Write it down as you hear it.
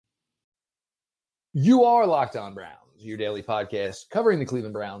You are Locked On Browns, your daily podcast covering the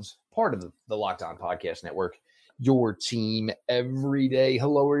Cleveland Browns, part of the Locked On Podcast Network, your team every day.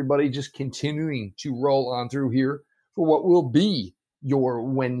 Hello, everybody. Just continuing to roll on through here for what will be your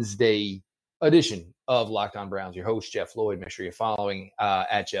Wednesday edition of Locked On Browns. Your host, Jeff Lloyd. Make sure you're following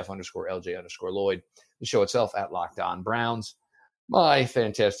at Jeff_LJ_Lloyd. The show itself at Locked On Browns. My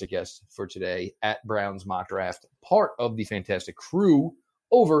fantastic guest for today at Browns Mock Draft, part of the fantastic crew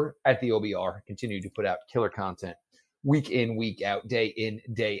over at the OBR, continue to put out killer content week in, week out, day in,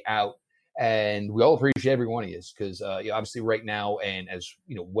 day out. And we all appreciate every one of you because obviously right now, and as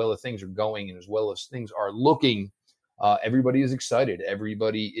well as things are going and as well as things are looking, everybody is excited.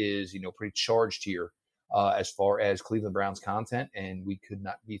 Everybody is pretty charged here as far as Cleveland Browns content, and we could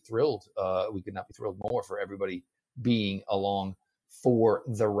not be thrilled. We could not be thrilled more for everybody being along for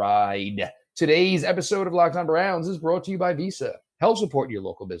the ride. Today's episode of Locked On Browns is brought to you by Visa. Help support your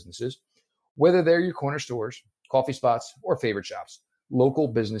local businesses, whether they're your corner stores, coffee spots, or favorite shops. Local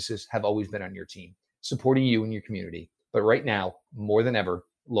businesses have always been on your team, supporting you and your community. But right now, more than ever,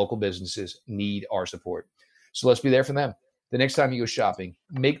 local businesses need our support. So let's be there for them. The next time you go shopping,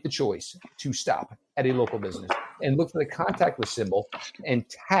 make the choice to stop at a local business and look for the contactless symbol and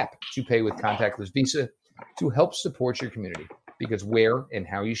tap to pay with contactless Visa to help support your community. Because where and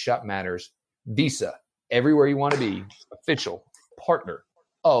how you shop matters. Visa, everywhere you want to be, official partner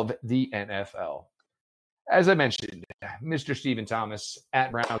of the NFL. As I mentioned, Mr. Stephen Thomas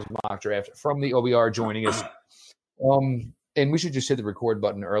at Browns Mock Draft from the OBR joining us. And we should just hit the record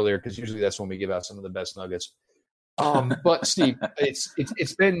button earlier because usually that's when we give out some of the best nuggets. But Steve,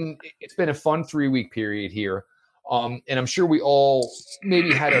 it's been a fun 3-week period here. And I'm sure we all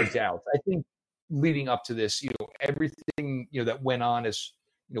maybe had our doubts. I think leading up to this, everything that went on is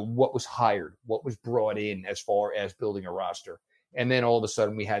what was hired, what was brought in as far as building a roster. And then all of a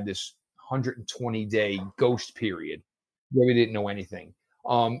sudden we had this 120-day ghost period where we didn't know anything.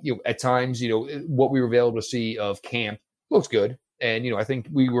 At times, what we were able to see of camp looks good. And, I think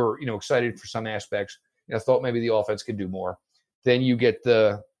we were, excited for some aspects. I thought maybe the offense could do more. Then you get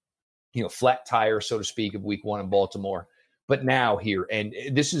the, flat tire, so to speak, of week 1 in Baltimore. But now here, and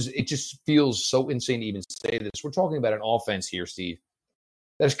it just feels so insane to even say this. We're talking about an offense here, Steve,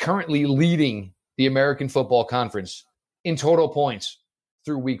 that is currently leading the American Football Conference in total points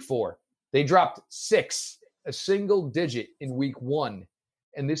through week 4. They dropped 6, a single digit in week 1.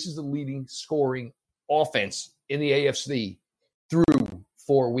 And this is the leading scoring offense in the AFC through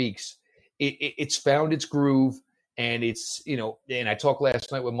 4 weeks. It's found its groove, and it's, and I talked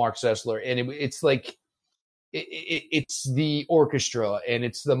last night with Mark Sessler, and it's like, it's the orchestra and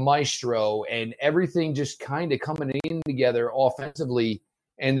it's the maestro and everything just kind of coming in together offensively.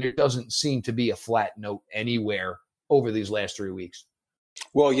 And there doesn't seem to be a flat note anywhere over these last 3 weeks.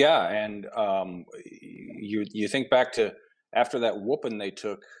 Well, yeah. And you think back to after that whooping they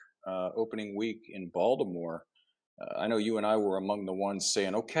took opening week in Baltimore. I know you and I were among the ones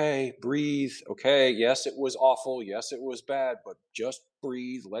saying, okay, breathe. Okay, yes, it was awful. Yes, it was bad, but just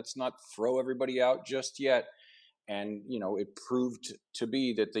breathe. Let's not throw everybody out just yet. And, it proved to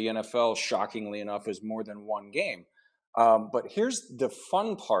be that the NFL, shockingly enough, is more than one game. But here's the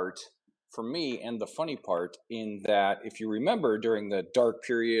fun part for me and the funny part in that, if you remember during the dark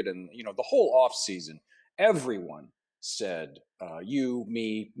period and, the whole offseason, everyone said, you,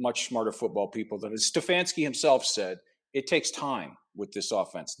 me, much smarter football people than Stefanski himself said, it takes time with this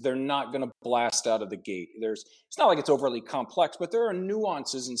offense. They're not going to blast out of the gate. It's not like it's overly complex, but there are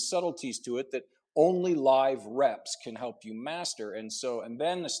nuances and subtleties to it that only live reps can help you master. And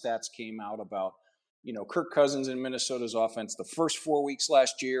then the stats came out about, Kirk Cousins in Minnesota's offense the first 4 weeks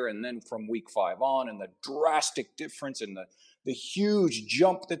last year, and then from week 5 on, and the drastic difference and the huge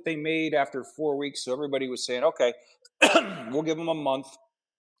jump that they made after 4 weeks. So everybody was saying, okay, we'll give them a month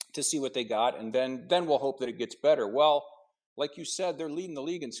to see what they got, and then we'll hope that it gets better. Well, like you said, they're leading the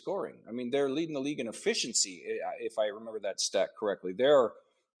league in scoring. I mean, they're leading the league in efficiency, if I remember that stat correctly. They're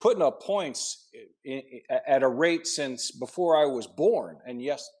putting up points at a rate since before I was born. And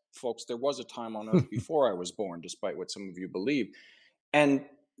yes, folks, there was a time on earth before I was born, despite what some of you believe. And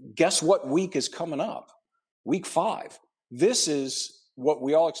guess what week is coming up? Week 5. This is what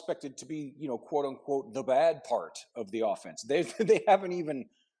we all expected to be, quote unquote, the bad part of the offense. They haven't even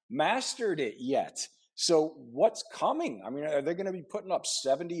mastered it yet. So what's coming? I mean, are they going to be putting up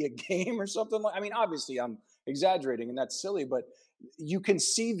 70 a game or something? Obviously I'm exaggerating and that's silly, but you can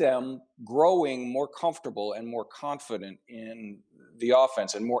see them growing more comfortable and more confident in the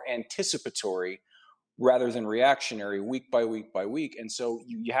offense and more anticipatory rather than reactionary week by week by week. And so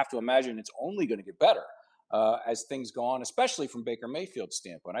you have to imagine it's only going to get better. as things go on, especially from Baker Mayfield's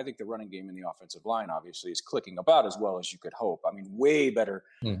standpoint. I think the running game and the offensive line obviously is clicking about as well as you could hope. I mean, way better.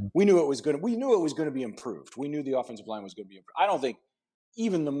 Mm-hmm. We knew it was going to be improved. We knew the offensive line was going to be improved. I don't think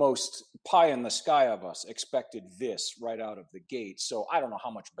even the most pie in the sky of us expected this right out of the gate. So I don't know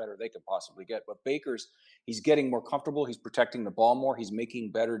how much better they could possibly get. But he's getting more comfortable. He's protecting the ball more. He's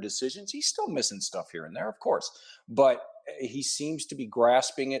making better decisions. He's still missing stuff here and there, of course. But he seems to be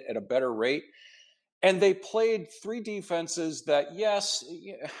grasping it at a better rate. And they played three defenses that, yes,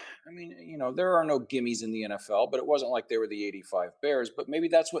 I mean, there are no gimmies in the NFL, but it wasn't like they were the 85 Bears. But maybe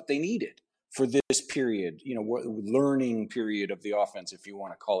that's what they needed for this period, learning period of the offense, if you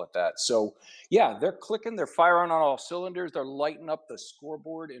want to call it that. So, yeah, they're clicking, they're firing on all cylinders, they're lighting up the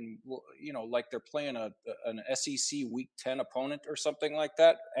scoreboard, and like they're playing an SEC Week 10 opponent or something like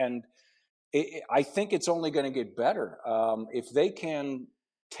that. And I think it's only going to get better if they can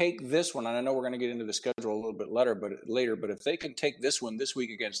take this one. And I know we're going to get into the schedule a little bit later, but if they can take this one this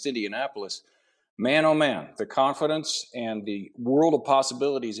week against Indianapolis, man, oh man, the confidence and the world of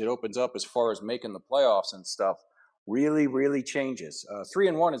possibilities it opens up as far as making the playoffs and stuff really, really changes.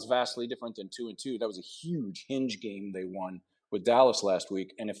 3-1 is vastly different than 2-2. That was a huge hinge game they won with Dallas last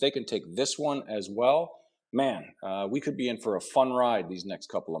week. And if they can take this one as well, man, we could be in for a fun ride these next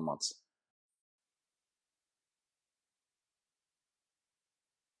couple of months.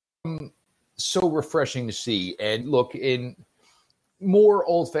 So refreshing to see. And look, in more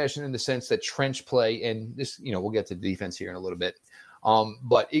old-fashioned in the sense that trench play, and this, we'll get to the defense here in a little bit,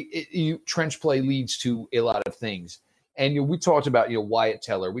 but trench play leads to a lot of things. And we talked about Wyatt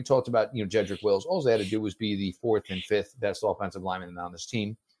Teller, we talked about Jedrick Wills. All they had to do was be the fourth and fifth best offensive lineman on this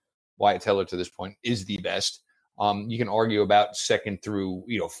team. Wyatt Teller to this point is the best. You can argue about second through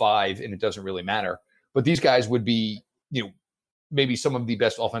 5, and it doesn't really matter. But these guys would be maybe some of the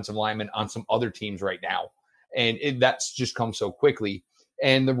best offensive linemen on some other teams right now. And that's just come so quickly.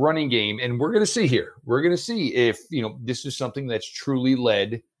 And the running game, and we're going to see here, we're going to see if, this is something that's truly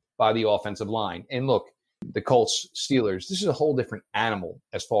led by the offensive line. And look, the Colts, Steelers, this is a whole different animal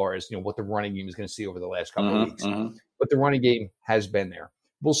as far as, what the running game is going to see over the last couple of weeks. But the running game has been there.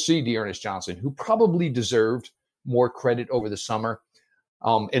 We'll see D'Ernest Johnson, who probably deserved more credit over the summer.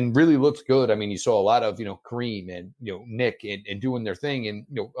 And really looked good. I mean, you saw a lot of, Kareem and, Nick and doing their thing. And,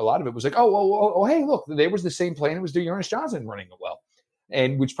 a lot of it was like, oh, hey, look, there was the same play. And it was D'Ernest Johnson running it well,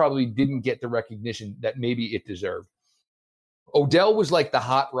 and which probably didn't get the recognition that maybe it deserved. Odell was like the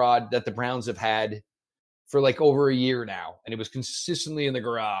hot rod that the Browns have had for like over a year now. And it was consistently in the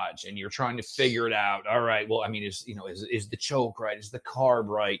garage, and you're trying to figure it out. All right, well, I mean, is the choke right? Is the carb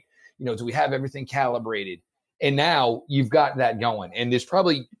right? Do we have everything calibrated? And now you've got that going. And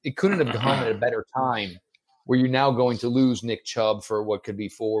it couldn't have gone at a better time where you're now going to lose Nick Chubb for what could be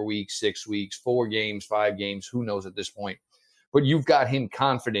 4 weeks, 6 weeks, 4 games, 5 games, who knows at this point. But you've got him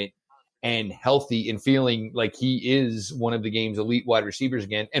confident and healthy and feeling like he is one of the game's elite wide receivers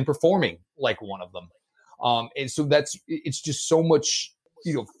again and performing like one of them. And so it's just so much,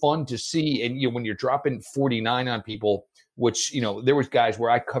 fun to see. And, when you're dropping 49 on people, which, there was guys where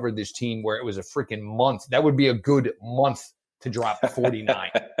I covered this team where it was a freaking month. That would be a good month to drop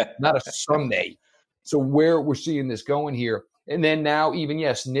 49, not a Sunday. So where we're seeing this going here. And then now even,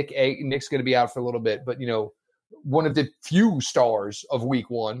 yes, Nick's going to be out for a little bit. But, one of the few stars of week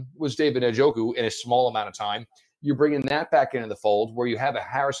 1 was David Njoku in a small amount of time. You're bringing that back into the fold where you have a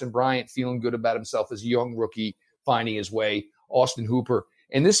Harrison Bryant feeling good about himself as a young rookie, finding his way, Austin Hooper.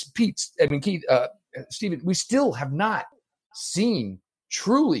 And this, Keith, Stephen, we still have not seen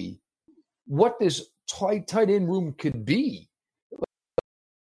truly what this tight end room could be.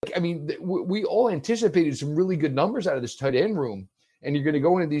 I mean, we all anticipated some really good numbers out of this tight end room, and you're going to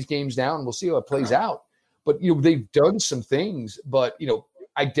go into these games down, and we'll see how it plays out. But, they've done some things, but,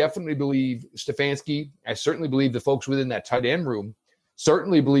 I definitely believe Stefanski, I certainly believe the folks within that tight end room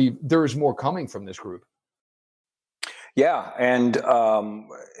certainly believe there is more coming from this group. Yeah, and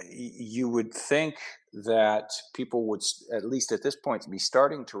you would think that people would, at least at this point, be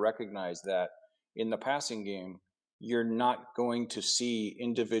starting to recognize that in the passing game, you're not going to see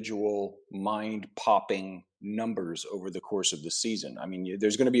individual mind-popping numbers over the course of the season. I mean,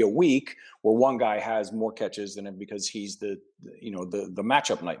 there's going to be a week where one guy has more catches than him because he's the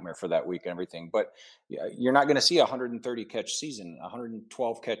matchup nightmare for that week and everything. But you're not going to see a 130 catch season,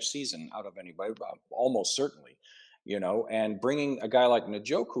 112 catch season out of anybody, almost certainly. And bringing a guy like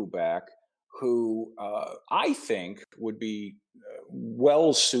Njoku back, who I think would be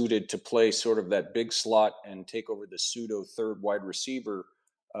well suited to play sort of that big slot and take over the pseudo third wide receiver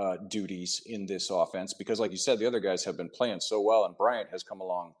duties in this offense. Because like you said, the other guys have been playing so well, and Bryant has come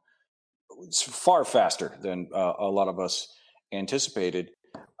along it's far faster than a lot of us anticipated.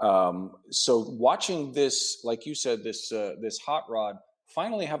 So watching this, like you said, this hot rod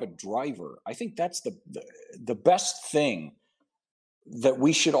finally have a driver, I think that's the best thing that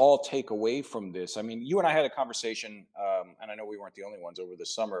we should all take away from this. I mean, you and I had a conversation, and I know we weren't the only ones over the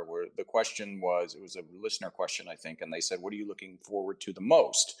summer, where the question was, it was a listener question, I think, and they said, what are you looking forward to the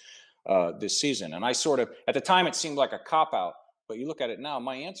most this season? And I sort of, at the time, it seemed like a cop-out, but you look at it now,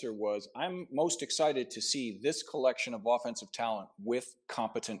 my answer was, I'm most excited to see this collection of offensive talent with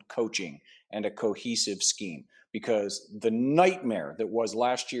competent coaching and a cohesive scheme. Because the nightmare that was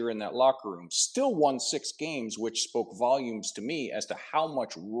last year in that locker room still won 6 games, which spoke volumes to me as to how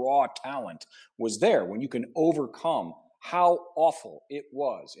much raw talent was there when you can overcome how awful it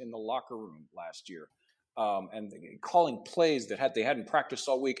was in the locker room last year. And calling plays that they hadn't practiced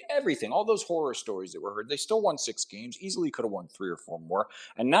all week, everything, all those horror stories that were heard, they still won 6 games, easily could have won 3 or 4 more.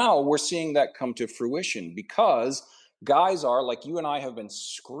 And now we're seeing that come to fruition because guys are, like you and I have been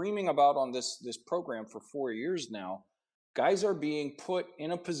screaming about on this program for 4 years now, guys are being put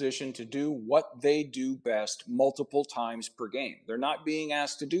in a position to do what they do best multiple times per game. They're not being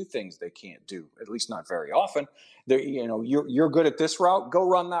asked to do things they can't do, at least not very often. You're good at this route, go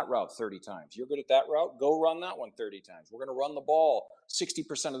run that route 30 times. You're good at that route, go run that one 30 times. We're going to run the ball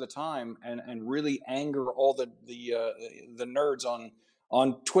 60% of the time and really anger all the nerds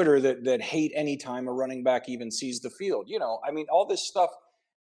on Twitter that hate any time a running back even sees the field. I mean, all this stuff,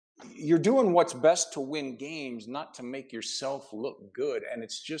 you're doing what's best to win games, not to make yourself look good. And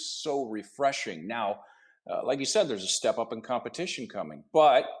it's just so refreshing. Now, like you said, there's a step up in competition coming.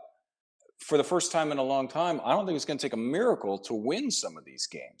 But for the first time in a long time, I don't think it's going to take a miracle to win some of these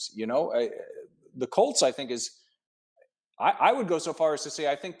games. The Colts, I think, I would go so far as to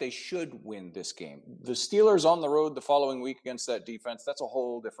say I think they should win this game. The Steelers on the road the following week against that defense, that's a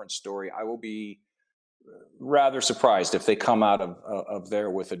whole different story. I will be rather surprised if they come out of there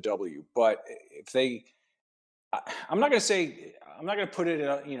with a W. But if they, I'm not going to put it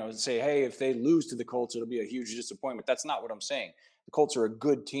in, say, hey, if they lose to the Colts, it'll be a huge disappointment. That's not what I'm saying. The Colts are a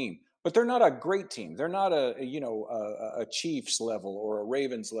good team, but they're not a great team. They're not a Chiefs level or a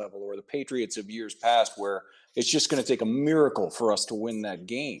Ravens level or the Patriots of years past where it's just going to take a miracle for us to win that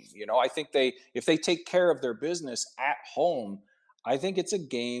game. I think if they take care of their business at home, I think it's a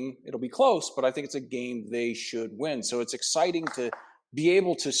game, it'll be close, but I think it's a game they should win. So it's exciting to be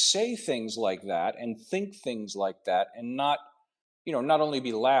able to say things like that and think things like that and not only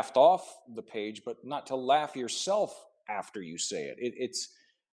be laughed off the page, but not to laugh yourself after you say it.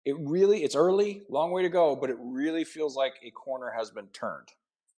 It's early, long way to go, but it really feels like a corner has been turned.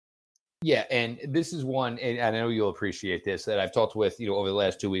 Yeah, and this is one, and I know you'll appreciate this, that I've talked with, over the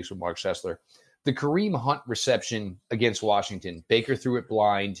last 2 weeks with Mark Sessler. The Kareem Hunt reception against Washington, Baker threw it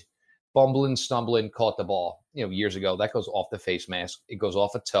blind, bumbling, stumbling, caught the ball, years ago. That goes off the face mask. It goes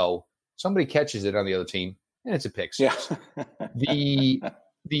off a toe. Somebody catches it on the other team, and it's a pick six. Yeah.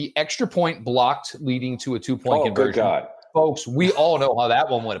 The extra point blocked leading to a 2-point conversion. Good God. Folks, we all know how that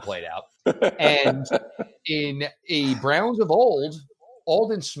one would have played out. And in a Browns of old,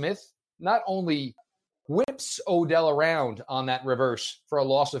 Aldon Smith not only whips Odell around on that reverse for a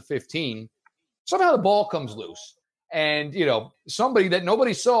loss of 15, somehow the ball comes loose. And, somebody that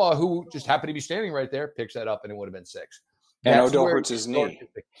nobody saw who just happened to be standing right there picks that up, and it would have been 6. And Odell hurts his knee.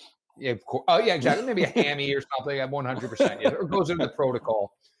 Yeah, of course. Oh, yeah, exactly. Maybe a hammy or something at 100%. Yeah, or goes into the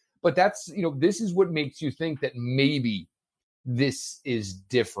protocol. But that's, this is what makes you think that maybe this is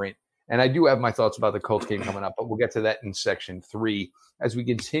different. And I do have my thoughts about the Colts game coming up, but we'll get to that in section 3 as we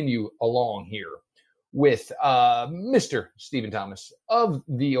continue along here with Mr. Stephen Thomas of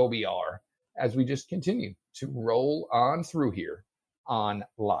the OBR as we just continue to roll on through here on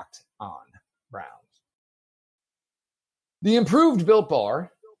Locked On Browns. The improved Built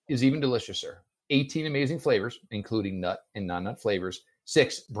Bar is even deliciouser. 18 amazing flavors, including nut and non-nut flavors,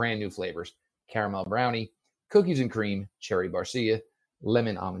 6 brand new flavors, caramel brownie, cookies and cream, cherry barcia,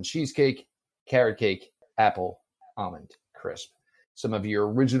 lemon almond cheesecake, carrot cake, apple almond crisp. Some of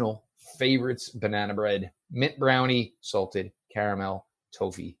your original favorites: banana bread, mint brownie, salted caramel,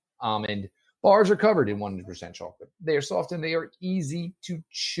 toffee, almond. Bars are covered in 100% chocolate. They are soft and they are easy to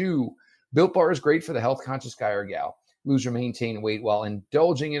chew. Built Bar is great for the health-conscious guy or gal. Lose or maintain weight while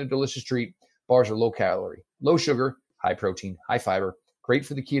indulging in a delicious treat. Bars are low calorie, low sugar, high protein, high fiber, great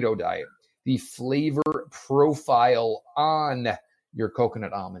for the keto diet. The flavor profile on your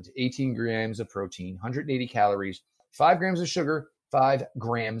coconut almond: 18 grams of protein, 180 calories, 5 grams of sugar, 5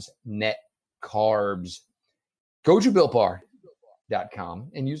 grams net carbs. Go to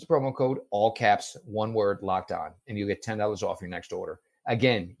BuiltBar.com and use the promo code, all caps, one word, locked on, and you'll get $10 off your next order.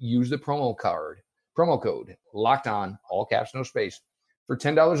 Again, use the promo code locked on, all caps, no space, for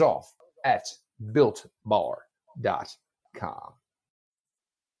 $10 off at builtbar.com.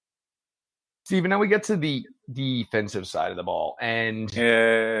 Steven, now we get to the defensive side of the ball, and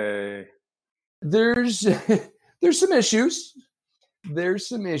there's some issues. There's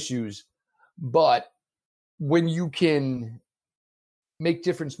some issues, but when you can make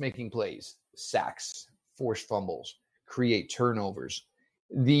difference-making plays, sacks, forced fumbles, create turnovers,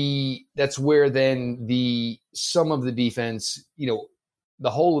 that's where then some of the defense, the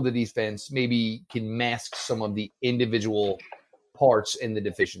whole of the defense maybe can mask some of the individual parts and the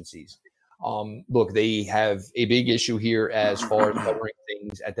deficiencies. Look, they have a big issue here as far as covering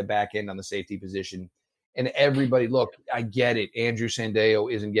things at the back end on the safety position. And everybody, look, I get it. Andrew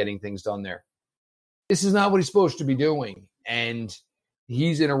Sandeo isn't getting things done there. This is not what he's supposed to be doing. And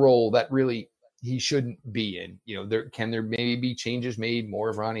he's in a role that really he shouldn't be in. There maybe be changes made, more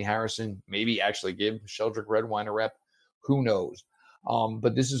of Ronnie Harrison, maybe actually give Sheldrick Redwine a rep. Who knows?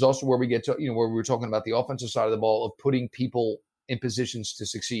 But this is also where we get to, where we were talking about the offensive side of the ball of putting people in positions to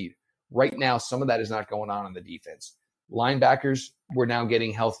succeed. Right now, some of that is not going on the defense. Linebackers, we're now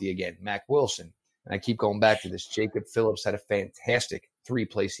getting healthy again. Mack Wilson. And I keep going back to this. Jacob Phillips had a fantastic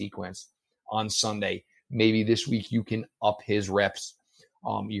 3-play sequence on Sunday. Maybe this week you can up his reps.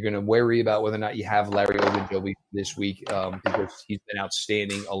 You're going to worry about whether or not you have Larry Ogunjobi this week because he's been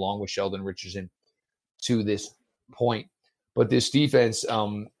outstanding along with Sheldon Richardson to this point. But this defense,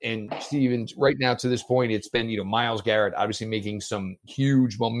 and Steven, right now to this point, it's been, Myles Garrett obviously making some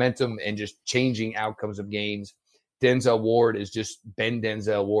huge momentum and just changing outcomes of games. Denzel Ward has just been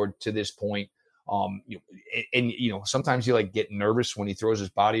Denzel Ward to this point. Sometimes you get nervous when he throws his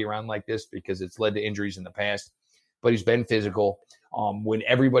body around like this because it's led to injuries in the past, but he's been physical. When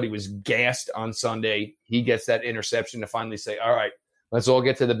everybody was gassed on Sunday, he gets that interception to finally say, all right, let's all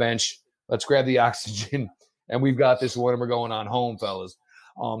get to the bench. Let's grab the oxygen. And we've got this one and we're going on home, fellas.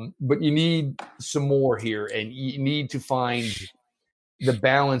 But you need some more here, and you need to find the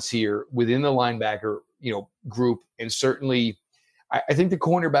balance here within the linebacker, group. And certainly I think the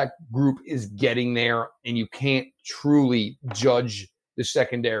cornerback group is getting there, and you can't truly judge the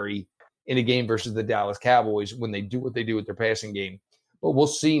secondary in a game versus the Dallas Cowboys when they do what they do with their passing game. But we'll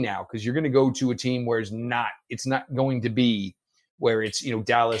see now, because you're going to go to a team where it's not going to be where it's,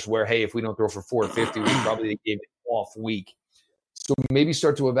 Dallas, where, hey, if we don't throw for 450, we probably gave it off week. So maybe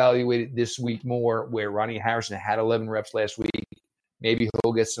start to evaluate it this week more, where Ronnie Harrison had 11 reps last week. Maybe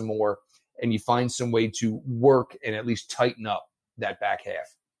he'll get some more, and you find some way to work and at least tighten up that back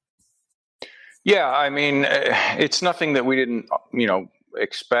half. Yeah, I mean, it's nothing that we didn't,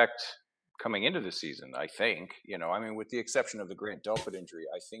 expect coming into the season, I think. With the exception of the Grant Delpit injury,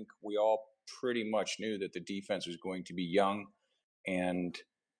 I think we all pretty much knew that the defense was going to be young and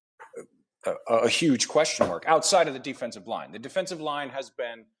a huge question mark outside of the defensive line. The defensive line has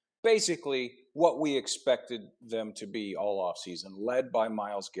been basically what we expected them to be all offseason, led by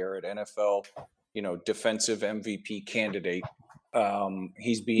Myles Garrett, NFL, defensive MVP candidate.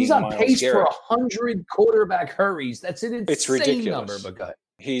 He's on Myles pace Garrett for 100 quarterback hurries. That's an insane it's ridiculous number, but go ahead.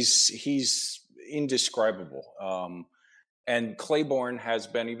 He's indescribable. And Claiborne has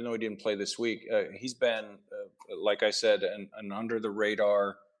been, even though he didn't play this week, he's been, like I said, an under the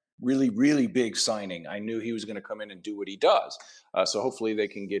radar, really, really big signing. I knew he was going to come in and do what he does. So hopefully they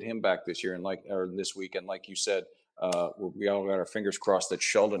can get him back this year or this week. And like you said, we all got our fingers crossed that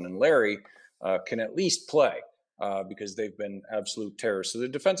Sheldon and Larry can at least play because they've been absolute terrors. So the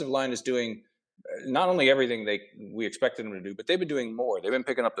defensive line is doing not only everything we expected them to do, but they've been doing more. They've been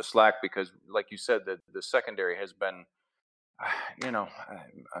picking up the slack because, like you said, the secondary has been,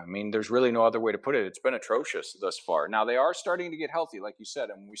 there's really no other way to put it. It's been atrocious thus far. Now they are starting to get healthy, like you said.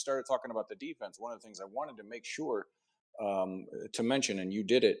 And when we started talking about the defense, one of the things I wanted to make sure to mention, and you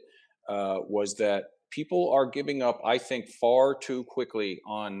did it, was that people are giving up, I think, far too quickly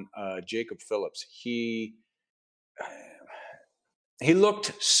on Jacob Phillips. He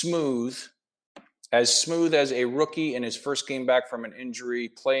looked smooth as a rookie in his first game back from an injury,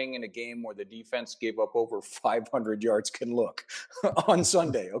 playing in a game where the defense gave up over 500 yards can look on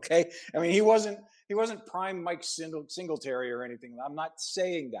Sunday. Okay. He wasn't prime Mike Singletary or anything. I'm not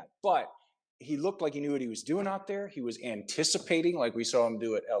saying that, but he looked like he knew what he was doing out there. He was anticipating, like we saw him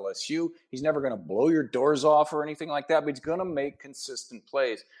do at LSU. He's never going to blow your doors off or anything like that, but he's going to make consistent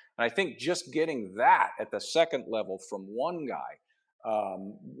plays. And I think just getting that at the second level from one guy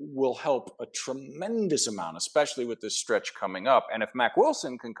will help a tremendous amount, especially with this stretch coming up. And if Mack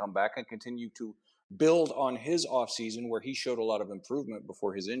Wilson can come back and continue to build on his offseason where he showed a lot of improvement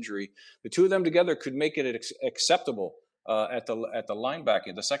before his injury, the two of them together could make it acceptable at the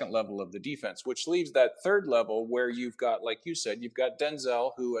linebacking, the second level of the defense, which leaves that third level where you've got, like you said, you've got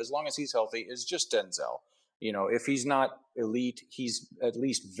Denzel, who, as long as he's healthy, is just Denzel. If he's not elite, he's at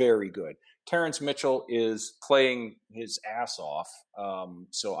least very good. Terrence Mitchell is playing his ass off,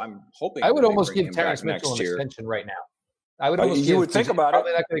 so I'm hoping I would that they almost bring give him Terrence back Mitchell next an year. extension right now. I would almost you would think about it.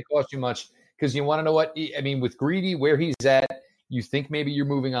 Probably not going to cost you much, because you want to know what I mean with Greedy, where he's at. You think maybe you're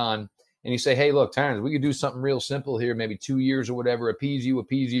moving on, and you say, "Hey, look, Terrence, we could do something real simple here, maybe 2 years or whatever. Appease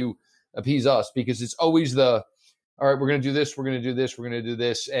us," because it's always the, all right, we're going to do this, we're going to do this, we're going to do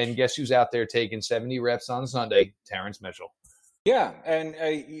this, and guess who's out there taking 70 reps on Sunday? Terrence Mitchell. Yeah, and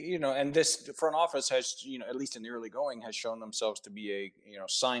and this front office has, at least in the early going, has shown themselves to be a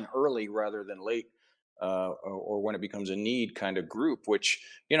sign early rather than late, or when it becomes a need kind of group. Which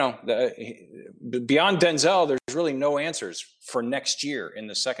beyond Denzel, there's really no answers for next year in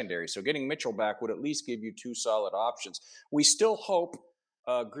the secondary. So getting Mitchell back would at least give you two solid options. We still hope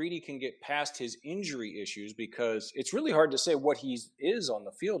Greedy can get past his injury issues, because it's really hard to say what he is on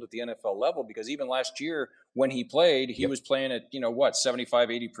the field at the NFL level, because even last year when he played, he was playing at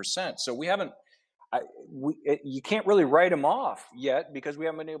 75-80%. So we haven't you can't really write him off yet, because we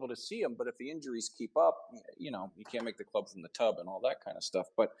haven't been able to see him. But if the injuries keep up, you can't make the club from the tub and all that kind of stuff.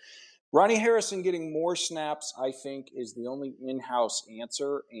 But Ronnie Harrison getting more snaps, I think, is the only in-house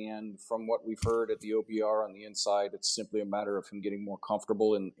answer. And from what we've heard at the OBR on the inside, it's simply a matter of him getting more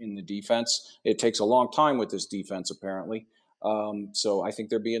comfortable in the defense. It takes a long time with this defense, apparently. So I think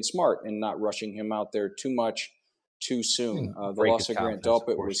they're being smart and not rushing him out there too much too soon. The loss of Grant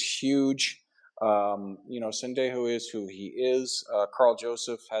Delpit was huge. Sendejo is who he is. Carl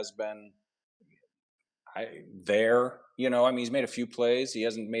Joseph has been there. He's made a few plays. He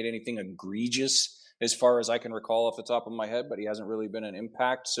hasn't made anything egregious as far as I can recall off the top of my head, but he hasn't really been an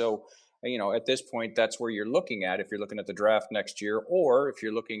impact. So, at this point, that's where you're looking at if you're looking at the draft next year, or if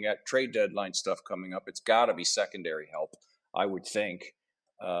you're looking at trade deadline stuff coming up. It's got to be secondary help, I would think.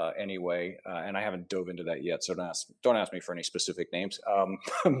 Anyway, and I haven't dove into that yet, so don't ask me for any specific names.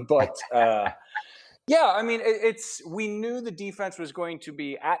 But yeah, I mean, we knew the defense was going to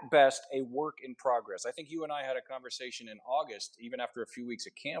be at best a work in progress. I think you and I had a conversation in August, even after a few weeks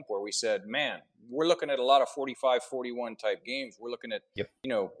of camp, where we said, man, we're looking at a lot of 45-41 type games. We're looking at,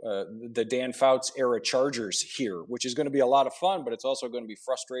 the Dan Fouts era Chargers here, which is going to be a lot of fun, but it's also going to be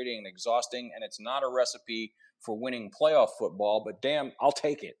frustrating and exhausting. And it's not a recipe for winning playoff football, but damn, I'll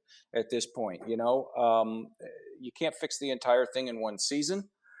take it at this point. You can't fix the entire thing in one season.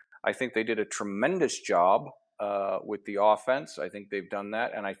 I think they did a tremendous job with the offense. I think they've done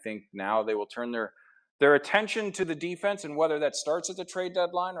that, and I think now they will turn their attention to the defense. And whether that starts at the trade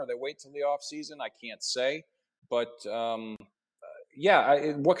deadline or they wait till the offseason, I can't say. But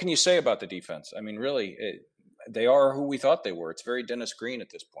what can you say about the defense? I mean, really, they are who we thought they were. It's very Dennis Green at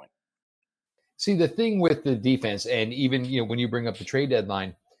this point. See, the thing with the defense, and even when you bring up the trade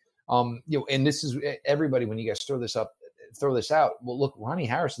deadline, and this is everybody, when you guys throw this out. Well, look, Ronnie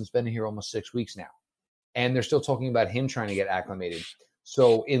Harrison's been here almost 6 weeks now, and they're still talking about him trying to get acclimated.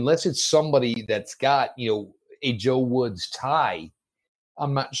 So unless it's somebody that's got, a Joe Woods tie,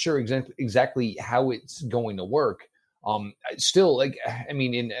 I'm not sure exactly how it's going to work. Still,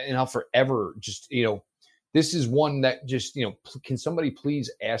 and I'll forever just, this is one that just, can somebody please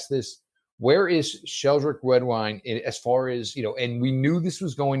ask this? Where is Sheldrick Redwine as far as, and we knew this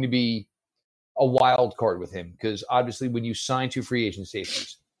was going to be a wild card with him, because obviously when you sign 2 free agent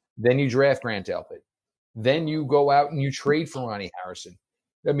safeties, then you draft Grant Delpit, then you go out and you trade for Ronnie Harrison.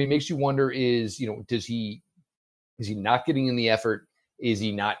 I mean, it makes you wonder, is he not getting in the effort? Is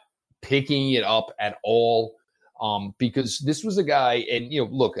he not picking it up at all? Because this was a guy, and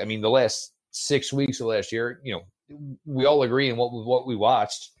look, I mean, the last 6 weeks of last year, we all agree in what we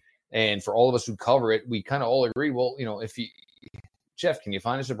watched, and for all of us who cover it, we kind of all agree. Well, if you Jeff, can you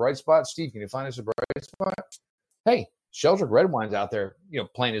find us a bright spot? Steve, can you find us a bright spot? Hey, Sheldrick Redwine's out there,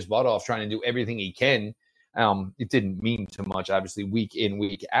 playing his butt off, trying to do everything he can. It didn't mean too much, obviously, week in,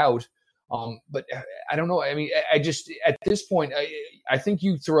 week out. But I don't know. I mean, I just, at this point, I think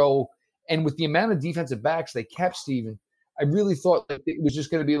you throw, and with the amount of defensive backs they kept, Steven, I really thought that it was just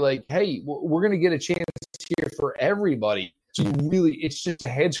going to be like, hey, we're going to get a chance here for everybody. So really, it's just a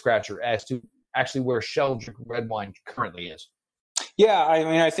head scratcher as to actually where Sheldrick Redwine currently is. Yeah, I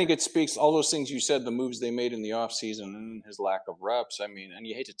mean, I think it speaks, all those things you said, the moves they made in the offseason and his lack of reps. I mean, and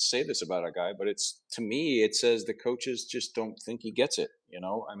you hate to say this about a guy, but to me, it says the coaches just don't think he gets it.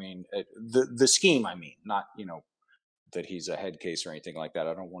 I mean, the scheme, not, that he's a head case or anything like that.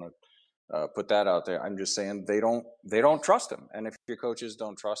 I don't want to put that out there. I'm just saying they don't trust him. And if your coaches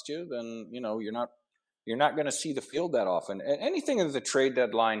don't trust you, then, you're not you're not going to see the field that often. And anything at the trade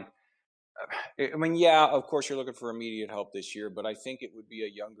deadline, I mean, yeah, of course you're looking for immediate help this year, but I think it would be a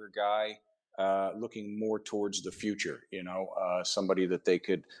younger guy looking more towards the future, somebody that they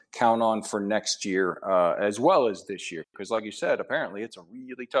could count on for next year as well as this year. Because like you said, apparently it's a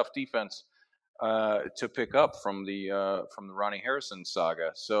really tough defense to pick up from the Ronnie Harrison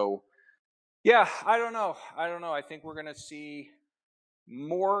saga. So, yeah, I don't know. I think we're going to see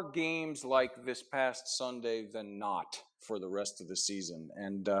more games like this past Sunday than not for the rest of the season,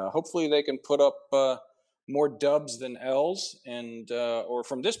 and hopefully they can put up more dubs than L's. And or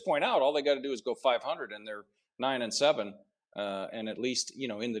from this point out, all they got to do is go 500, and they're 9-7, and at least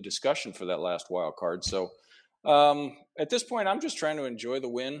in the discussion for that last wild card. So at this point, I'm just trying to enjoy the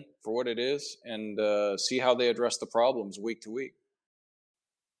win for what it is, and see how they address the problems week to week.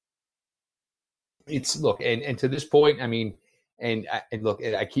 And to this point, I mean, and look,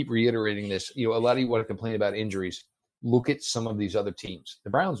 I keep reiterating this. A lot of you want to complain about injuries. Look at some of these other teams. The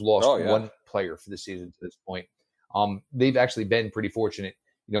Browns lost one player for the season to this point. They've actually been pretty fortunate.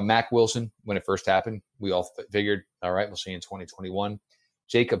 Mack Wilson, when it first happened, we all figured, all right, we'll see in 2021.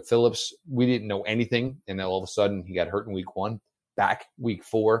 Jacob Phillips, we didn't know anything, and then all of a sudden he got hurt in week 1, back week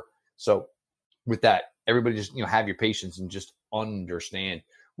 4. So with that, everybody just have your patience and just understand.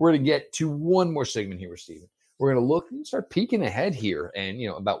 We're going to get to one more segment here with Steven. We're going to look and start peeking ahead here and,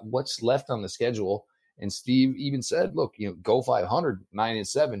 about what's left on the schedule. And Steve even said, look, go 500,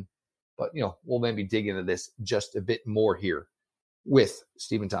 9-7. But, we'll maybe dig into this just a bit more here with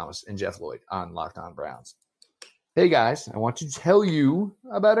Stephen Thomas and Jeff Lloyd on Locked On Browns. Hey, guys, I want to tell you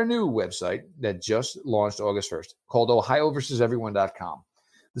about a new website that just launched August 1st called OhioVersusEveryone.com.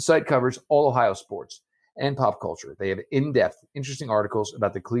 The site covers all Ohio sports and pop culture. They have in-depth, interesting articles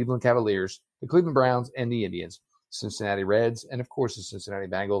about the Cleveland Cavaliers, the Cleveland Browns, and the Indians, Cincinnati Reds, and, of course, the Cincinnati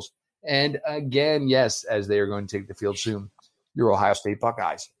Bengals. And again, yes, as they are going to take the field soon, your Ohio State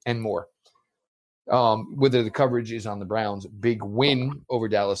Buckeyes and more. Whether the coverage is on the Browns' big win over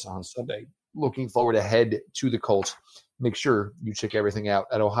Dallas on Sunday, looking forward ahead to the Colts, make sure you check everything out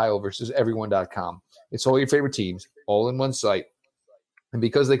at OhioVersusEveryone.com. It's all your favorite teams, all in one site. And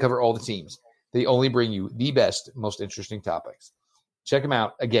because they cover all the teams, they only bring you the best, most interesting topics. Check them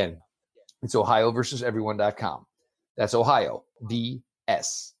out. Again, it's OhioVersusEveryone.com. That's Ohio,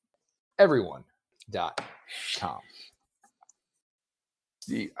 VS, everyone.com.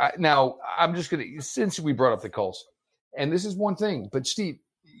 Now, I'm just going to, since we brought up the Colts, and this is one thing, but Steve,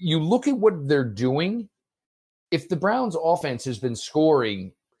 you look at what they're doing. If the Browns offense has been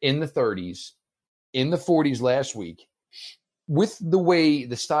scoring in the 30s, in the 40s last week, with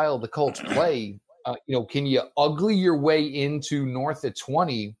the style the Colts play, can you ugly your way into north of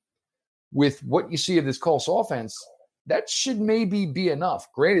 20 with what you see of this Colts offense? That should maybe be enough.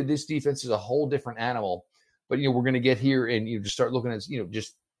 Granted, this defense is a whole different animal, but we're going to get here and just start looking at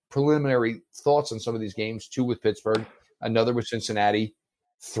just preliminary thoughts on some of these games. 2 with Pittsburgh, another with Cincinnati,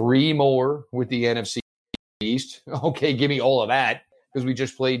 3 more with the NFC East. Okay, give me all of that because we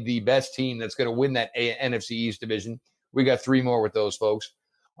just played the best team that's going to win that NFC East division. We got 3 more with those folks.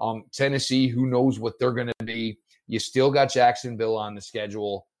 Tennessee, who knows what they're going to be. You still got Jacksonville on the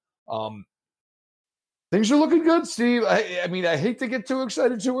schedule. Things are looking good, Steve. I mean, I hate to get too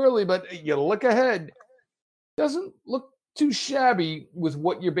excited too early, but you look ahead. Doesn't look too shabby with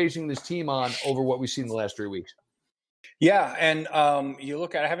what you're basing this team on over what we've seen the last 3 weeks. Yeah, and you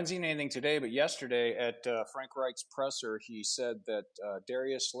look at, I haven't seen anything today, but yesterday at Frank Reich's presser, he said that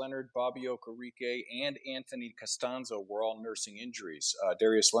Darius Leonard, Bobby Okereke, and Anthony Costanzo were all nursing injuries.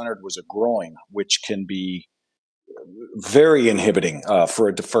 Darius Leonard was a groin, which can be very inhibiting for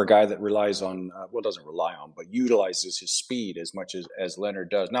a guy that relies on, doesn't rely on, but utilizes his speed as much as Leonard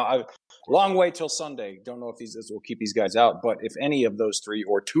does. Now, long way till Sunday. Don't know if this will keep these guys out, but if any of those 3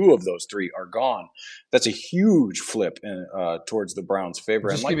 or 2 of those 3 are gone, that's a huge flip towards the Browns' favor.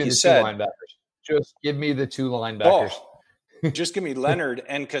 Just and like give me you the said, 2 linebackers. Just give me the 2 linebackers. Just give me Leonard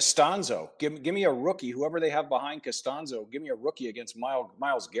and Costanzo. Give me a rookie, whoever they have behind Costanzo. Give me a rookie against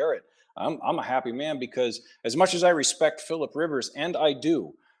Myles Garrett. I'm a happy man because as much as I respect Phillip Rivers, and I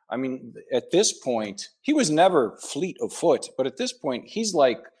do, I mean, at this point, he was never fleet of foot, but at this point, he's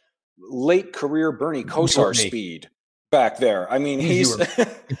like late career Bernie Kosar speed back there. I mean,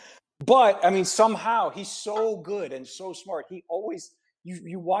 but I mean, somehow he's so good and so smart. He always,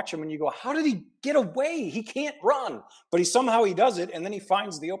 you watch him and you go, how did he get away? He can't run, but somehow he does it. And then he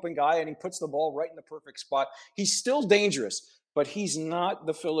finds the open guy and he puts the ball right in the perfect spot. He's still dangerous, but he's not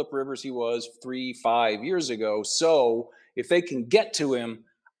the Phillip Rivers he was 3-5 years ago. So if they can get to him,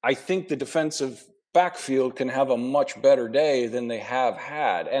 I think the defensive backfield can have a much better day than they have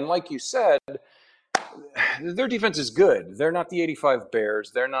had. And like you said, their defense is good. They're not the 85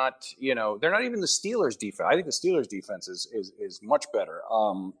 Bears. They're not, they're not even the Steelers defense. I think the Steelers defense is much better.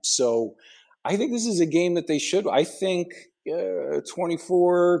 So I think this is a game that they should. I think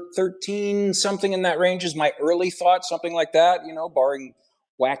 24-13, something in that range is my early thought, something like that, barring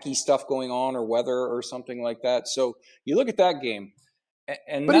wacky stuff going on or weather or something like that. So you look at that game.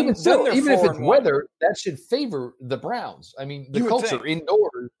 And but then, even still, even if it's 4-1. weather, that should favor the Browns. I mean, the Colts are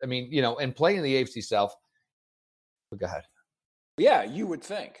indoors. I mean, and playing in the AFC South. Go ahead. Yeah, you would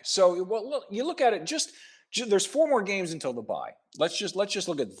think. So, well, look, you look at it. Just there's 4 more games until the bye. Let's just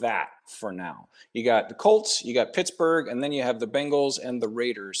look at that for now. You got the Colts, you got Pittsburgh, and then you have the Bengals and the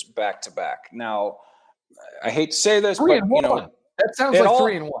Raiders back to back. Now, I hate to say this, but that sounds like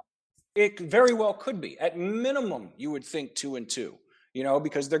 3-1. It very well could be. At minimum, you would think 2-2.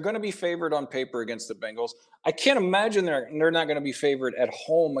 Because they're going to be favored on paper against the Bengals. I can't imagine they're not going to be favored at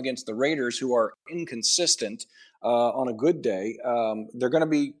home against the Raiders, who are inconsistent on a good day. They're going to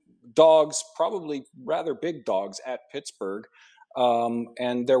be dogs, probably rather big dogs at Pittsburgh.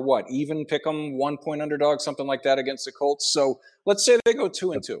 And they're even pick them 1-point underdog, something like that against the Colts. So let's say they go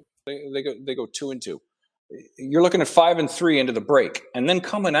 2-2. They go 2-2. You're looking at 5-3 into the break. And then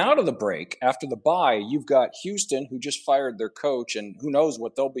coming out of the break after the bye, you've got Houston, who just fired their coach, and who knows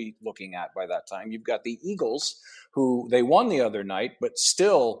what they'll be looking at by that time. You've got the Eagles, who they won the other night, but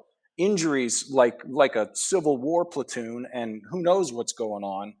still injuries like a Civil War platoon, and who knows what's going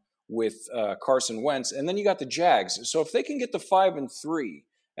on with Carson Wentz. And then you got the Jags. So if they can get to 5-3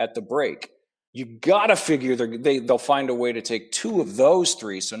 at the break, you got to figure they'll find a way to take 2 of those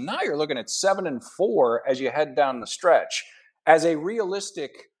 3. So now you're looking at 7-4 as you head down the stretch as a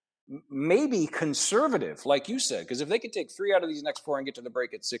realistic, maybe conservative, like you said, because if they could take 3 out of these next 4 and get to the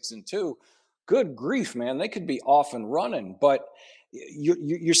break at 6-2, good grief, man, they could be off and running. But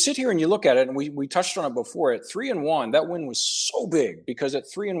you sit here and you look at it, and we touched on it before. At 3-1, that win was so big because at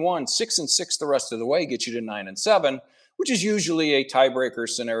 3-1, 6-6 the rest of the way gets you to 9-7. Which is usually a tiebreaker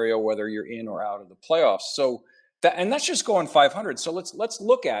scenario, whether you're in or out of the playoffs. So that's just going 500. So let's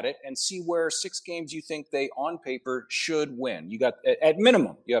look at it and see where 6 games you think they, on paper, should win. You got, at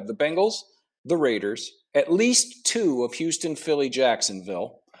minimum, you have the Bengals, the Raiders, at least 2 of Houston, Philly,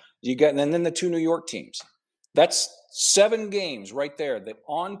 Jacksonville. You got, and then the 2 New York teams. That's 7 games right there that,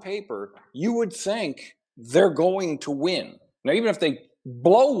 on paper, you would think they're going to win. Now, even if they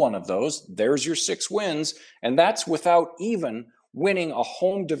blow one of those, there's your 6 wins, and that's without even winning a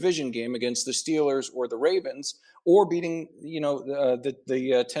home division game against the Steelers or the Ravens, or beating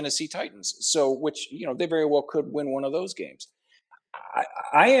the Tennessee Titans. So, which they very well could win one of those games.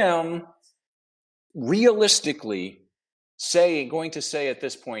 I am realistically going to say at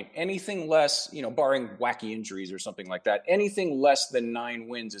this point, anything less, barring wacky injuries or something like that, anything less than 9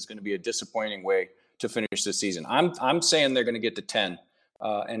 wins is going to be a disappointing way to finish the season. I'm saying they're going to get to 10.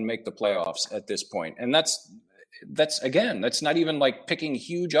 And make the playoffs at this point. And that's not even like picking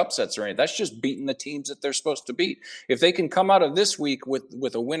huge upsets or anything. That's just beating the teams that they're supposed to beat. If they can come out of this week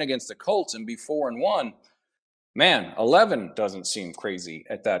with a win against the Colts and be 4-1, man, 11 doesn't seem crazy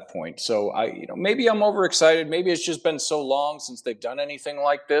at that point. So maybe I'm overexcited. Maybe it's just been so long since they've done anything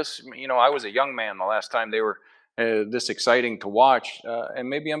like this. I was a young man the last time they were this exciting to watch, and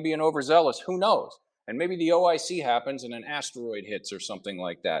maybe I'm being overzealous. Who knows? And maybe the OIC happens and an asteroid hits or something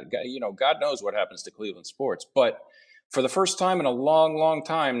like that. God knows what happens to Cleveland sports. But for the first time in a long, long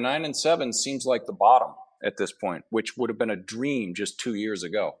time, 9-7 seems like the bottom at this point, which would have been a dream just 2 years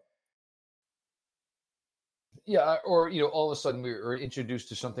ago. Yeah, or all of a sudden we were introduced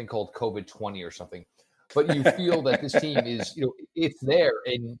to something called COVID-20 or something. But you feel that this team is, it's there,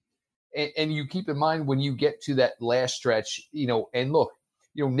 and you keep in mind when you get to that last stretch, and look.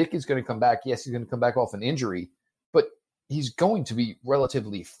 Nick is going to come back. Yes, he's going to come back off an injury, but he's going to be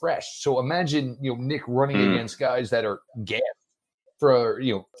relatively fresh. So imagine, Nick running against guys that are gassed for,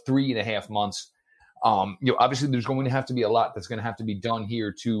 3.5 months. Obviously there's going to have to be a lot that's going to have to be done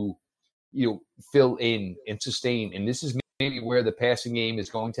here to, fill in and sustain. And this is maybe where the passing game is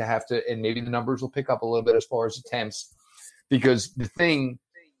going to have to, and maybe the numbers will pick up a little bit as far as attempts, because the thing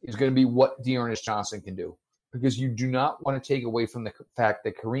is going to be what D'Ernest Johnson can do. Because you do not want to take away from the fact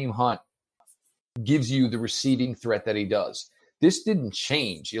that Kareem Hunt gives you the receiving threat that he does. This didn't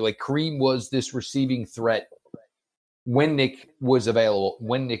change. Kareem was this receiving threat when Nick was available,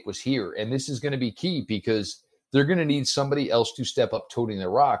 when Nick was here. And this is going to be key because they're going to need somebody else to step up toting the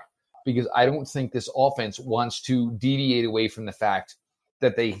rock, because I don't think this offense wants to deviate away from the fact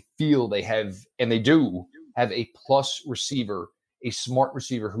that they feel they have, and they do, have a plus receiver, a smart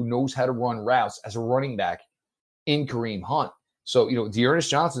receiver who knows how to run routes as a running back in Kareem Hunt. So, D'Ernest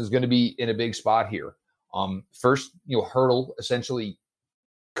Johnson is going to be in a big spot here. First, hurdle essentially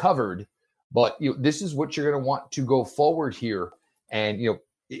covered, but this is what you're going to want to go forward here. And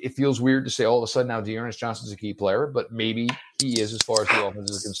it feels weird to say all of a sudden now D'Ernest Johnson's a key player, but maybe he is as far as the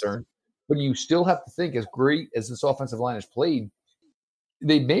offense is concerned. But you still have to think, as great as this offensive line has played,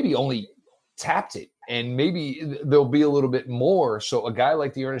 they maybe only tapped it, and maybe there'll be a little bit more. So a guy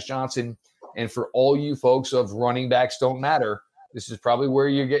like D'Ernest Johnson, and for all you folks of running backs don't matter, this is probably where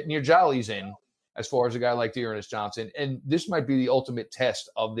you're getting your jollies in as far as a guy like D'Ernest Johnson. And this might be the ultimate test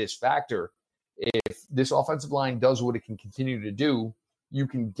of this factor. If this offensive line does what it can continue to do, you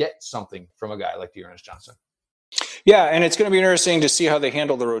can get something from a guy like D'Ernest Johnson. Yeah, and it's going to be interesting to see how they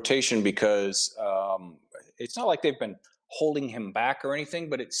handle the rotation, because it's not like they've been holding him back or anything,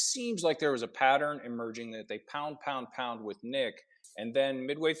 but it seems like there was a pattern emerging that they pound with Nick, and then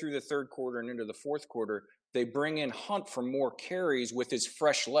midway through the third quarter and into the fourth quarter, they bring in Hunt for more carries with his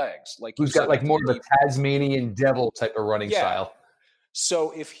fresh legs. Like who's got like more of a Tasmanian devil type of running style.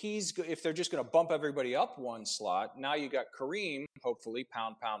 So if they're just going to bump everybody up one slot, now you got Kareem, hopefully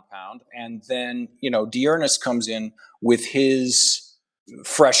pound, and then D'Ernest comes in with his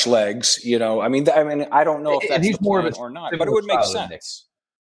fresh legs. I mean, I don't know if that's the plan or not, but it would make sense.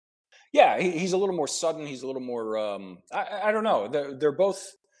 Yeah, he's a little more sudden. He's a little more. I don't know. They're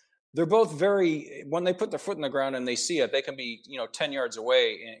both very. When they put their foot in the ground and they see it, they can be 10 yards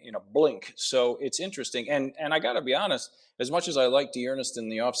away in a blink. So it's interesting. And I got to be honest. As much as I like D'Ernest in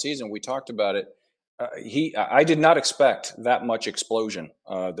the offseason, we talked about it. I did not expect that much explosion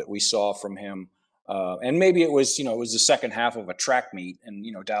that we saw from him. And maybe it was the second half of a track meet, and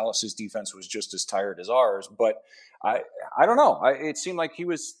Dallas's defense was just as tired as ours. But I don't know. It seemed like he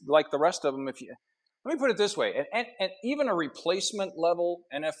was like the rest of them. Let me put it this way, and even a replacement level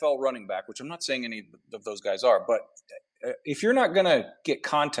NFL running back, which I'm not saying any of those guys are, but if you're not going to get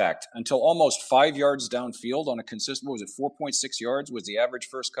contact until almost 5 yards downfield on a consistent, 4.6 yards was the average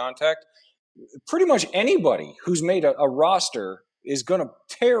first contact, pretty much anybody who's made a roster is going to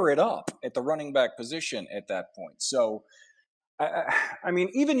tear it up at the running back position at that point. So, I mean,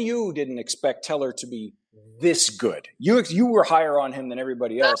 even you didn't expect Teller to be this good. You were higher on him than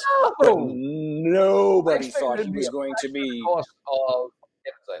everybody else. But nobody thought he was going to be.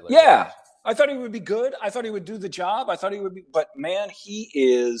 Yeah. I thought he would be good. I thought he would do the job. I thought he would be, but man, he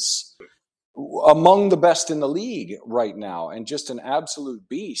is among the best in the league right now and just an absolute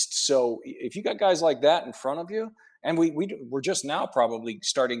beast. So if you got guys like that in front of you, and we're just now probably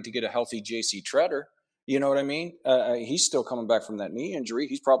starting to get a healthy JC Treader, you know what I mean? He's still coming back from that knee injury.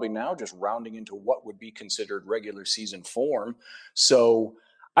 He's probably now just rounding into what would be considered regular season form. So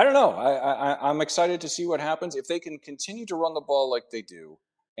I don't know. I'm excited to see what happens if they can continue to run the ball like they do.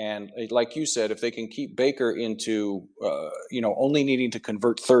 And like you said, if they can keep Baker into, only needing to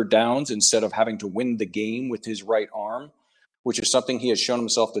convert third downs instead of having to win the game with his right arm, which is something he has shown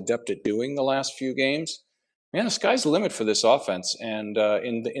himself adept at doing the last few games, man, the sky's the limit for this offense. And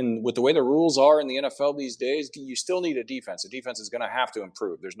with the way the rules are in the NFL these days, you still need a defense. The defense is going to have to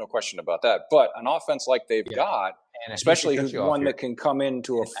improve. There's no question about that. But an offense like they've got, especially one that can come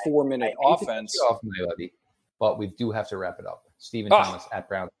into a 4-minute offense. But we do have to wrap it up. Stephen Thomas at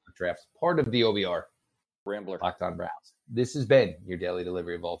Browns Drafts, part of the OBR. Rambler. Locked on Browns. This has been your daily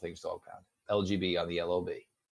delivery of all things Dog Pound. LGB on the LOB.